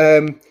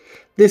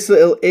this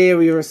little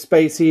area of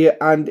space here,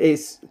 and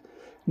it's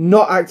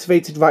not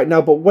activated right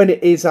now, but when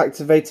it is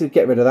activated,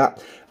 get rid of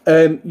that.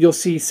 You'll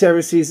see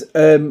Ceres's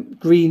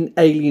green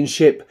alien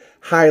ship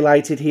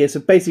highlighted here. So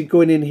basically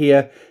going in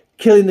here,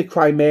 killing the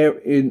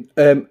Chimerian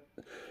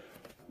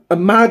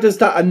armadas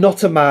that are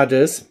not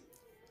armadas.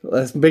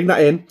 Let's bring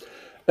that in.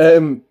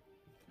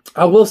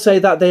 I will say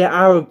that they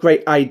are a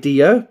great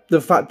idea.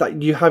 The fact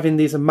that you're having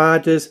these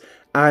armadas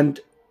and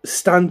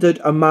standard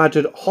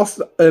armada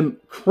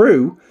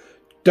crew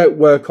don't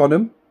work on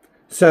them.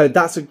 So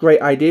that's a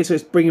great idea. So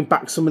it's bringing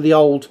back some of the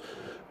old...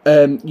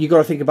 you got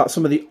to think about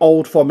some of the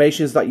old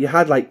formations that you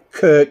had, like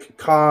Kirk,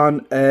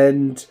 Khan,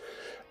 and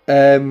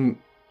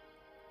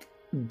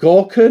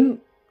Gorkon,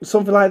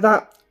 something like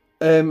that.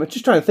 I'm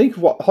just trying to think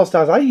of what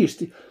hostiles I used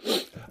to.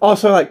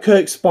 Also, like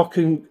Kirk, Spock,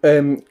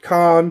 and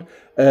Khan,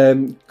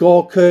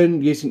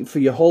 Gorkon, using it for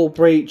your hull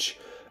breach.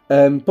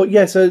 But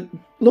yeah, so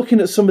looking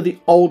at some of the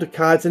older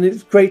cards, and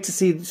it's great to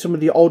see some of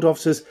the old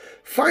officers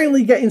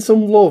finally getting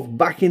some love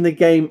back in the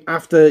game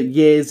after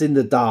years in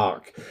the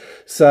dark.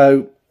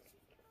 So,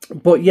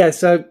 but yeah,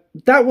 so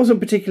that wasn't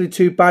particularly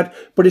too bad,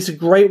 but it's a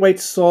great way to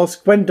source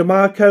Gwen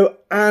DeMarco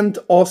and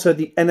also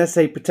the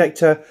NSA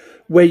Protector,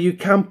 where you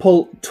can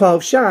pull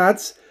 12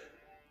 shards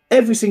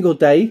every single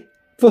day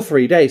for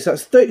 3 days. So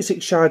that's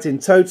 36 shards in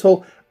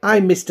total. I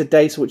missed a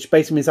day, so which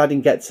basically means I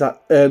didn't get to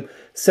that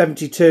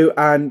 72,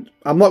 and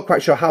I'm not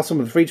quite sure how some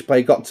of the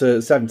free-to-play got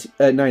to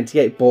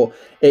 98, but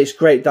it's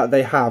great that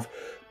they have.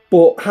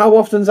 But how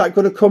often is that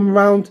going to come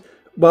around?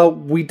 Well,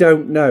 we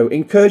don't know.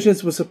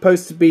 Incursions were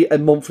supposed to be a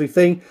monthly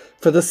thing.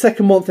 For the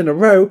second month in a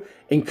row,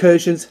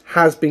 Incursions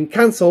has been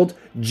cancelled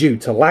due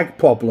to lag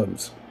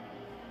problems.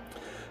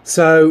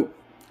 So,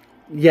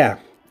 yeah,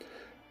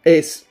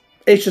 it's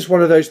just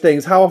one of those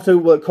things. How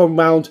often will it come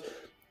around?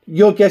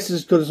 Your guess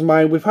is as good as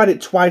mine. We've had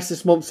it twice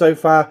this month so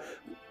far,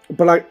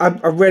 but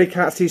I really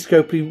can't see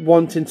Scopely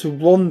wanting to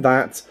run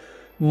that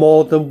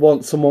more than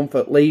once a month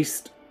at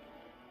least.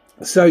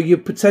 So you're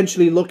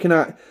potentially looking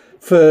at,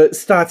 for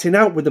starting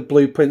out with the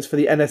blueprints for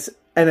the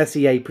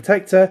NSEA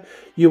Protector,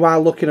 you are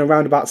looking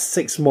around about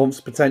 6 months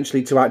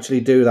potentially to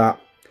actually do that.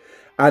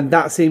 And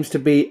that seems to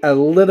be a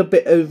little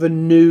bit of a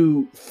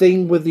new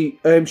thing with the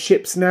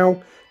ships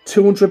now.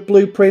 200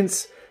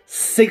 blueprints,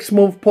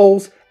 6-month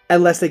pulls,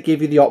 unless they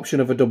give you the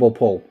option of a double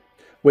pull,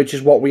 which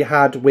is what we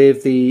had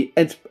with the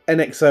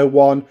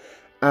NX-01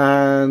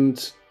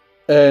 and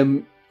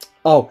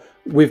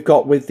we've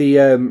got with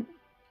the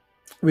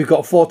we've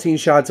got 14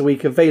 shards a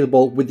week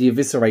available with the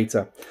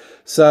Eviscerator.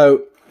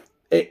 So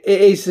it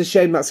is a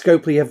shame that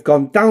Scopely have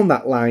gone down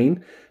that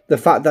line. The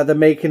fact that they're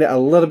making it a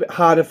little bit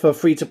harder for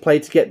free-to-play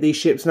to get these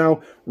ships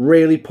now,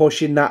 really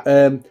pushing that,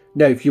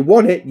 no, if you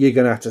want it, you're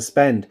going to have to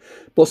spend.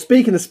 But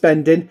speaking of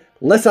spending,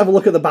 let's have a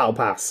look at the Battle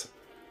Pass.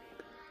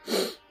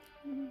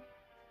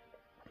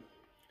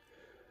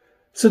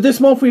 So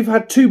this month we've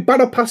had 2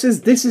 battle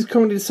passes. This is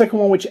currently the second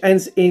one, which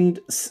ends in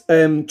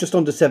just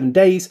under 7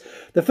 days.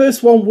 The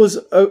first one was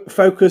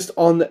focused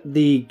on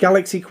the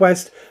Galaxy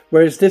Quest,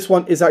 whereas this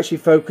one is actually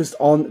focused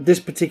on this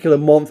particular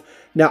month.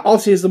 Now,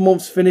 obviously, as the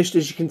month's finished,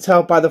 as you can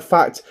tell by the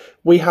fact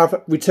we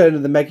have Return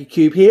of the Mega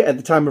Cube here at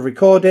the time of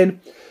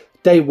recording,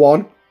 day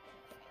 1.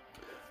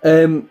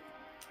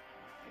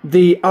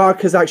 The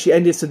arc has actually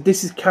ended, so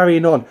this is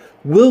carrying on.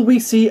 Will we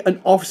see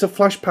an Officer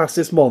Flash Pass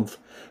this month?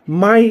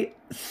 My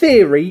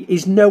theory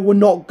is no, we're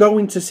not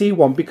going to see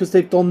one because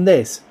they've done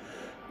this.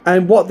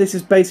 And what this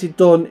has basically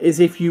done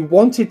is, if you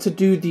wanted to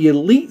do the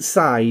elite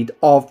side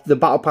of the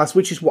Battle Pass,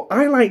 which is what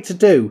I like to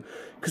do,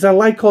 because I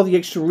like all the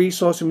extra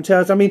resource and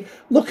materials. I mean,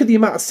 look at the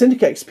amount of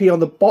Syndicate XP on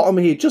the bottom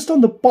here, just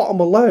on the bottom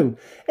alone.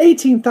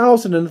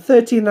 18,000 and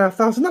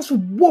 13,500, that's a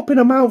whopping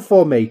amount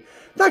for me.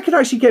 That could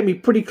actually get me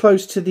pretty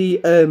close to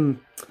the,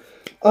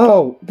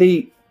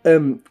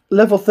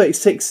 level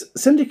 36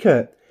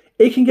 Syndicate.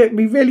 It can get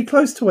me really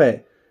close to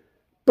it.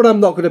 But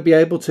I'm not going to be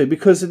able to,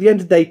 because at the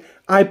end of the day,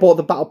 I bought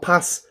the Battle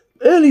Pass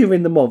earlier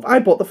in the month. I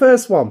bought the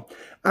first one.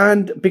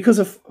 And because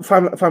of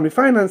family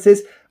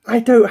finances, I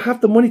don't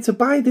have the money to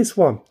buy this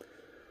one.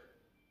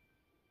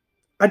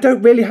 I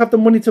don't really have the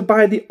money to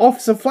buy the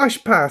Officer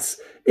Flash Pass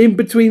in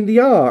between the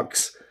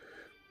arcs,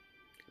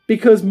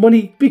 because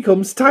money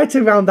becomes tight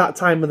around that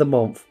time of the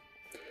month.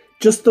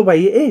 Just the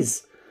way it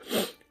is.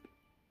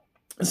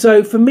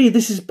 So for me,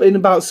 this has been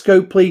about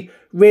Scopely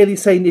really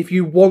saying, if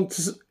you want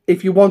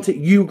it,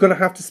 you're going to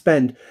have to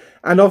spend.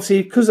 And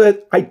obviously, because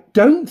I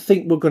don't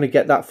think we're going to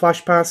get that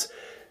Flash Pass,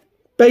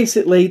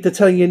 basically, they're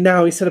telling you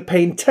now, instead of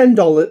paying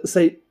 $10,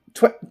 say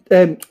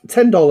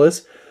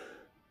 $10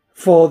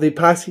 for the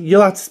pass,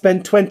 you'll have to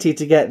spend 20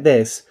 to get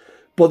this.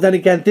 But then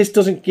again, this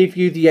doesn't give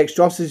you the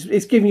extra officers.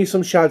 It's giving you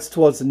some shards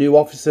towards the new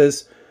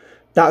officers.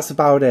 That's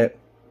about it.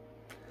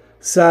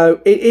 So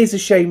it is a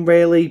shame,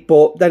 really.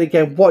 But then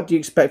again, what do you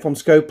expect from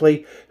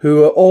Scopely,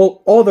 who are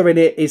all they're in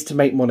it is to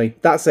make money?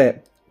 That's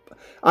it.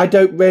 I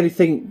don't really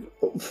think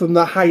from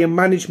the higher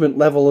management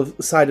level of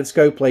side of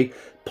Scopely,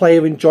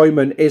 player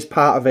enjoyment is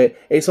part of it.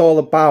 It's all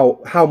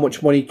about how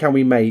much money can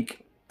we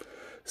make.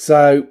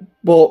 So,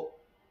 but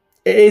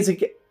it is,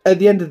 at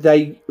the end of the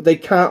day, they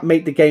can't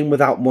make the game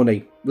without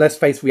money. Let's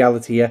face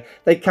reality here.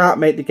 They can't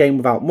make the game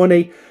without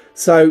money.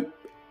 So,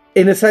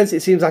 in a sense,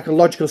 it seems like a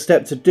logical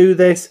step to do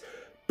this,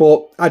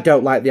 but I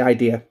don't like the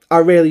idea. I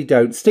really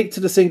don't. Stick to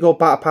the single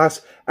battle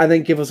pass and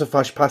then give us a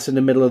flash pass in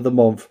the middle of the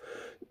month.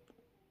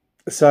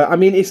 So, I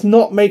mean, it's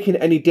not making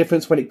any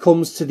difference when it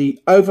comes to the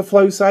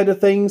overflow side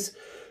of things.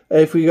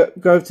 If we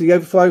go to the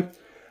overflow,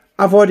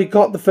 I've already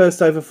got the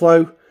first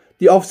overflow.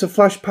 The Officer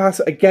Flash Pass,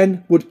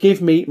 again, would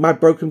give me my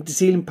broken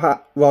ceiling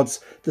rods,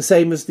 the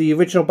same as the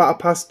original Battle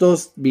Pass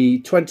does, the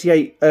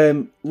 28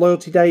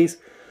 loyalty days.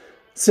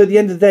 So at the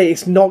end of the day,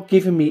 it's not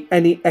giving me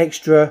any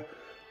extra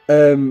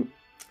broken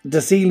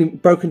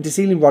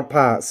ceiling rod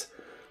parts.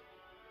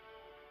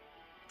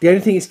 The only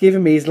thing it's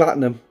given me is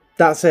Latinum.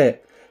 That's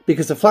it.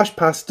 Because the Flash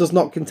Pass does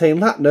not contain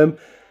Latinum.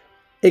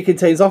 It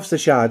contains Officer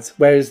Shards.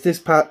 Whereas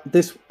this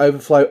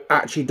Overflow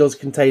actually does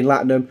contain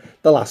Latinum.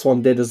 The last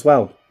one did as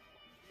well.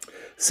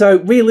 So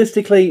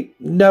realistically,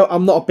 no,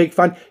 I'm not a big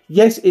fan.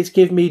 Yes, it's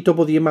given me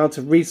double the amount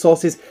of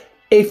resources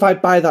if I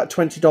buy that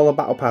 $20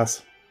 Battle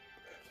Pass.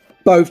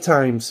 Both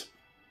times.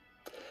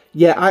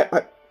 Yeah,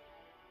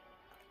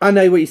 I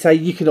know what you say.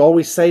 You can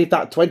always save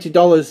that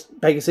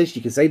 $20, Pegasus.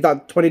 You can save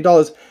that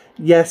 $20.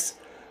 Yes.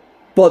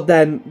 But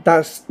then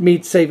that's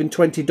me saving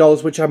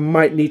 $20, which I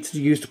might need to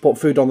use to put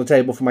food on the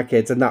table for my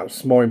kids. And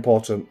that's more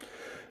important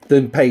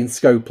than paying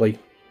Scopely.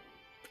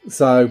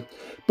 So,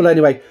 but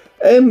anyway.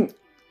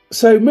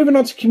 So moving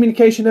on to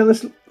communication. Now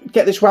let's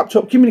get this wrapped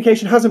up.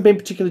 Communication hasn't been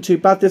particularly too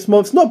bad this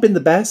month. It's not been the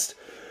best.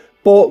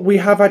 But we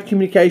have had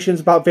communications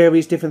about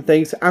various different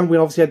things. And we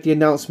obviously had the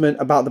announcement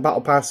about the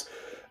Battle Pass.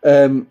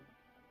 Not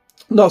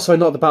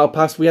the Battle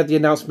Pass. We had the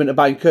announcement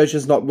about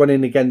incursions not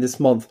running again this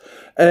month.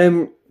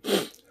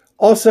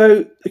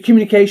 Also, the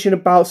communication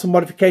about some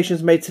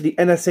modifications made to the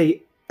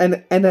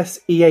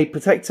NSEA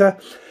Protector.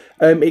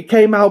 It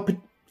came out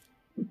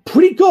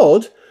pretty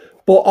good,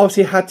 but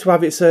obviously had to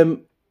have its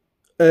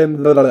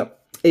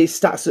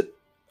stats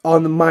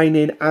on the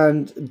mining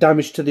and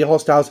damage to the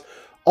hostiles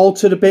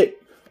altered a bit,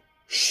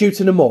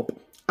 shooting them up.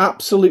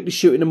 Absolutely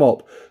shooting them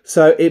up.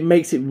 So it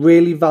makes it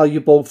really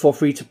valuable for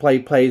free-to-play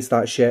players,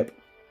 that ship.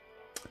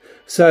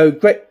 So,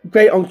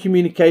 great on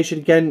communication.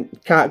 Again,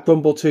 can't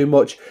grumble too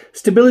much.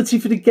 Stability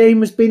for the game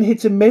has been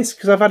hit and miss,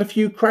 because I've had a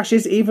few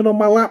crashes, even on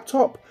my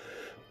laptop.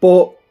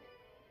 But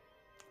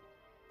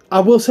I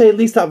will say at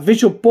least that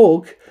visual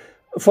bug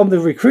from the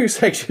recruit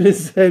section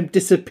has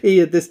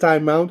disappeared this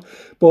time round.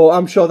 But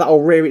I'm sure that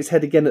will rear its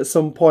head again at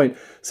some point.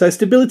 So,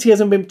 stability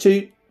hasn't been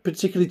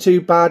particularly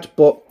too bad,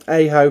 but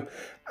hey-ho.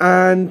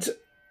 And,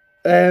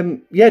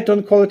 yeah,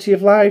 done quality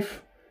of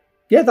life.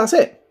 Yeah, that's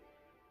it.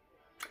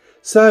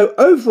 So,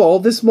 overall,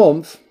 this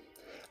month,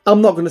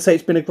 I'm not going to say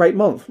it's been a great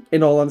month,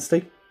 in all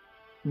honesty.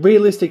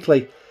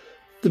 Realistically,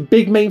 the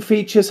big main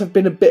features have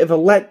been a bit of a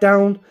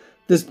letdown.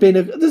 There's been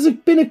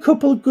a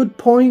couple of good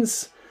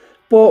points,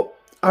 but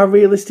I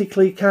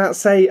realistically can't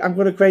say I'm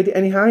going to grade it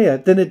any higher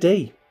than a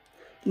D.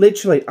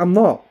 Literally, I'm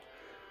not.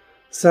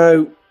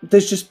 So,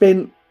 there's just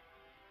been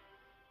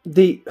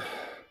nothing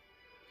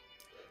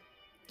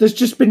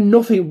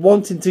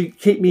wanting to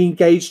keep me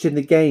engaged in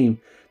the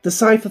game. The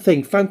Cypher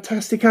thing,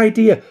 fantastic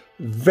idea.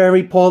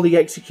 Very poorly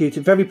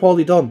executed, very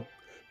poorly done.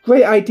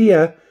 Great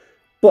idea,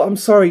 but I'm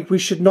sorry, we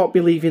should not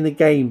be leaving the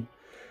game.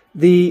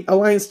 The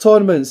Alliance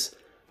tournaments,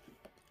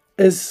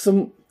 as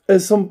a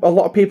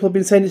lot of people have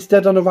been saying, it's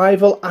dead on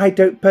arrival. I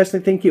don't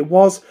personally think it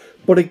was,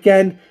 but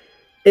again,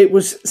 it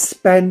was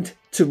spend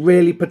to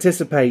really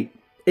participate.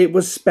 It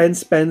was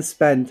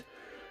spend.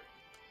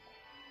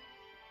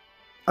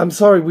 I'm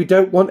sorry, we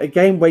don't want a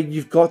game where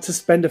you've got to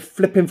spend a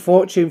flipping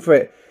fortune for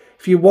it.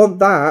 If you want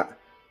that,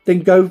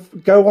 then go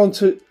on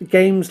to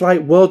games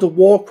like World of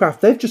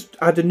Warcraft. They've just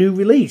had a new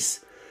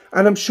release,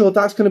 and I'm sure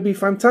that's going to be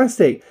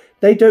fantastic.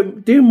 They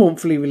don't do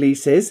monthly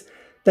releases.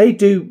 They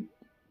do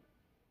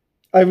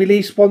a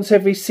release once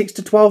every 6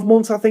 to 12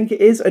 months, I think it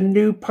is, a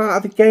new part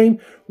of the game,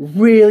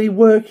 really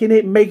working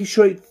it, making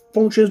sure it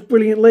functions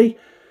brilliantly,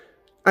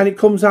 and it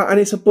comes out and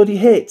it's a bloody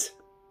hit.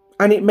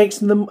 And it makes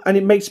them, and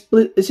it makes,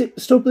 is it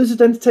still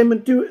Blizzard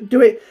Entertainment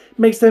do it?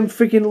 Makes them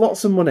frigging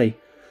lots of money.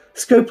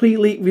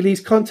 Scopely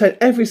release content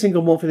every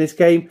single month in this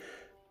game.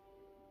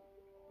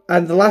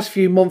 And the last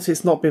few months,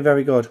 it's not been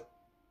very good.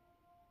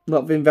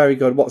 Not been very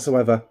good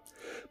whatsoever.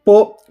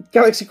 But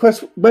Galaxy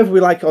Quest, whether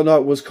we like it or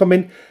not, was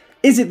coming.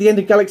 Is it the end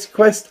of Galaxy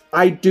Quest?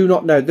 I do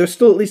not know. There's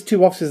still at least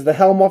 2 officers. The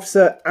Helm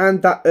Officer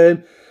and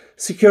that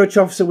security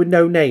officer with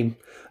no name.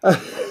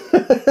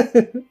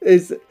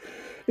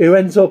 Who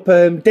ends up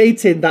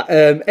dating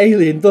that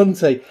alien, doesn't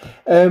he?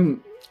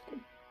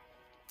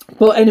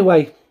 But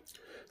anyway,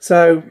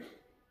 so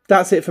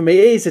that's it for me.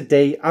 It is a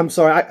D. I'm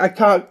sorry, I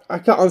can't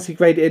honestly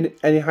grade it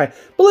any higher.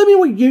 But let me know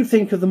what you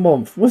think of the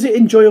month. Was it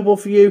enjoyable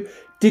for you?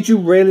 Did you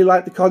really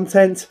like the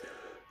content?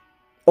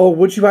 Or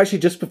would you actually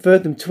just prefer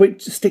them to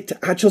stick to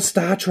actual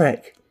Star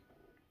Trek?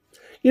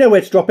 You know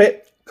where to drop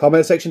it.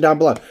 Comment section down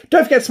below.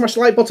 Don't forget to smash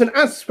the like button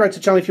and subscribe to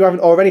the channel if you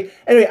haven't already.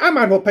 Anyway, I'm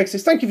Admiral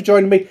Pegasus. Thank you for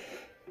joining me.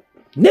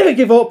 Never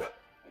give up.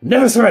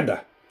 Never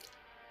surrender.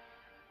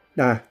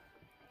 Nah.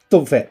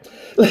 Don't fit.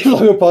 Live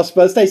long and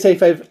prosper. Stay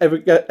safe,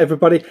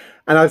 everybody.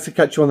 And I'll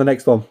catch you on the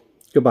next one.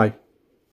 Goodbye.